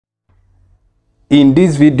In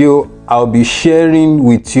this video, I'll be sharing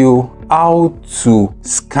with you how to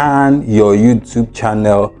scan your YouTube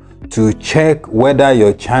channel to check whether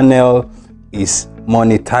your channel is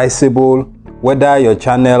monetizable, whether your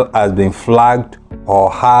channel has been flagged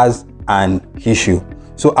or has an issue.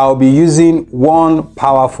 So I'll be using one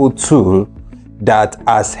powerful tool that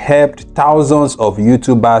has helped thousands of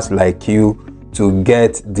YouTubers like you to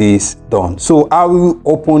get this done. So I will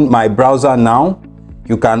open my browser now.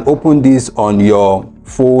 You can open this on your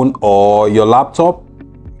phone or your laptop.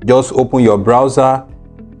 Just open your browser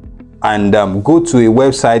and go to a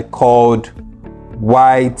website called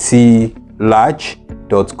ytlarge.com.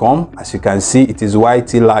 As you can see, it is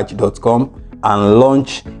ytlarge.com, and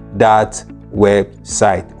launch that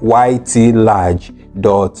website,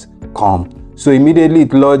 ytlarge.com. So immediately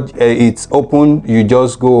it's open. You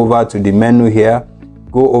just go over to the menu here,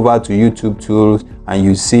 go over to YouTube tools, and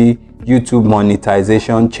you see YouTube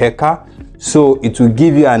monetization checker. So it will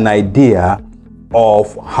give you an idea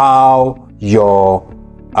of how your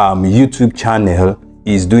YouTube channel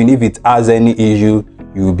is doing. If it has any issue,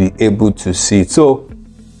 you'll be able to see it. So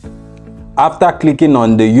after clicking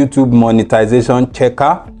on the YouTube monetization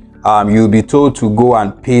checker, you'll be told to go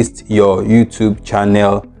and paste your YouTube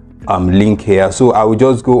channel link here. So I will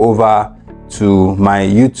just go over to my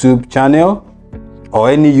YouTube channel, or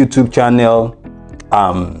any YouTube channel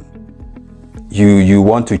you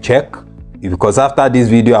want to check, because after this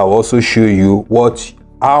video I'll also show you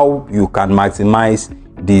how you can maximize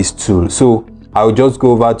this tool. So I'll just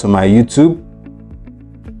go over to my YouTube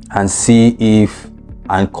and see if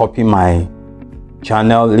and copy my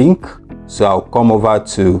channel link. So I'll come over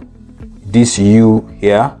to this U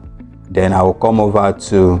here, then I will come over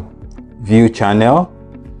to view channel,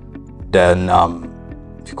 then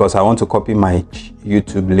because I want to copy my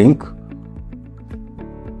YouTube link.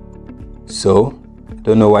 So I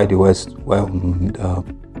don't know why the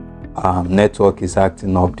network is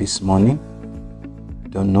acting up this morning.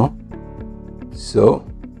 Don't know. So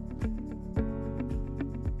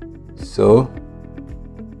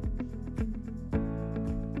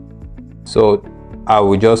I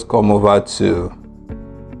will just come over to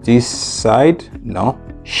this side now,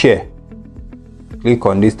 share. Click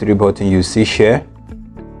on these three buttons, you see share,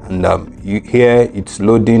 and here it's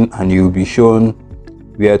loading, and you'll be shown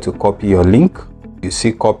where to copy your link. You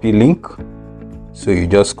see copy link, so you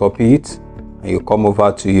just copy it and you come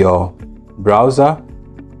over to your browser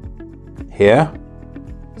here,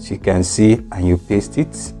 as you can see, and you paste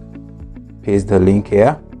it. Paste the link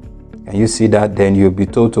here, and you see that. Then you'll be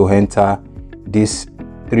told to enter these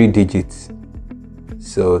 3 digits,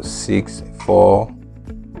 so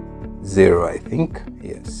 640, I think.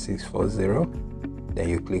 Yes, 640. Then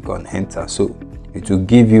you click on enter. So it will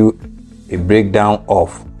give you a breakdown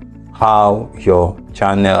of how your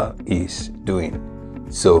channel is doing.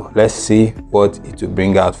 So let's see what it will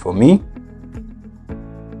bring out for me.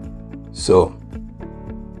 So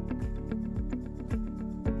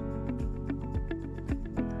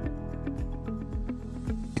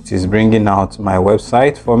it is bringing out my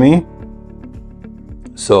website for me.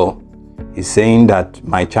 So it's saying that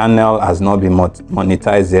my channel has not been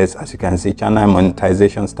monetized yet. As you can see, channel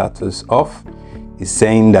monetization status off. It's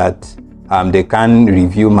saying that they can't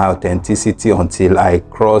review my authenticity until I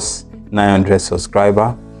cross 900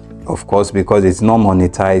 subscribers. Of course, because it's not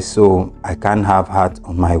monetized, so I can't have that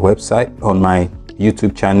on my website, on my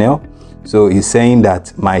YouTube channel. So it's saying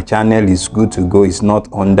that my channel is good to go. It's not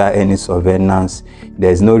under any surveillance.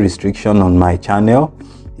 There's no restriction on my channel.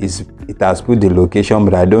 It has put the location,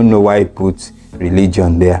 but I don't know why it puts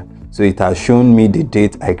religion there. So it has shown me the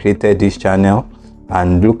date I created this channel,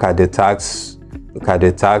 and look at the tags,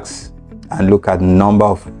 and look at the number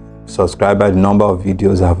of subscribers, the number of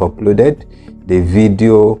videos I've uploaded, the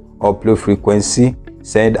video upload frequency.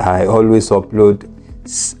 Said I always upload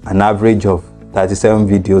an average of 37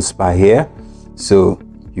 videos per year. So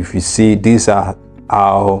if you see, these are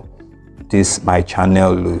how my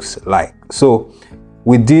channel looks like. So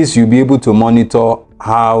with this, you'll be able to monitor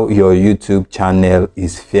how your YouTube channel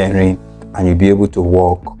is faring, and you'll be able to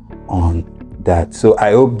work on that. So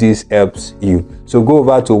I hope this helps you. So go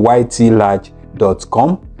over to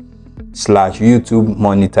ytlarge.com/YouTube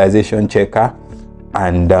monetization checker,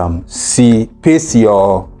 and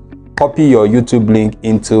copy your YouTube link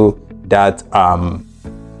into that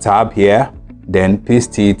tab here, then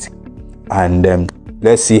paste it, and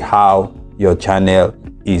let's see how your channel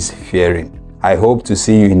is faring. I hope to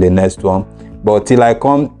see you in the next one, but till I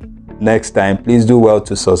come next time, please do well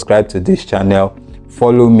to subscribe to this channel,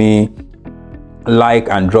 follow me, like,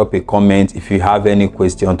 and drop a comment if you have any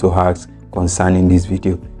question to ask concerning this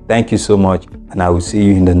video. Thank you so much, and I will see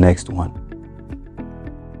you in the next one.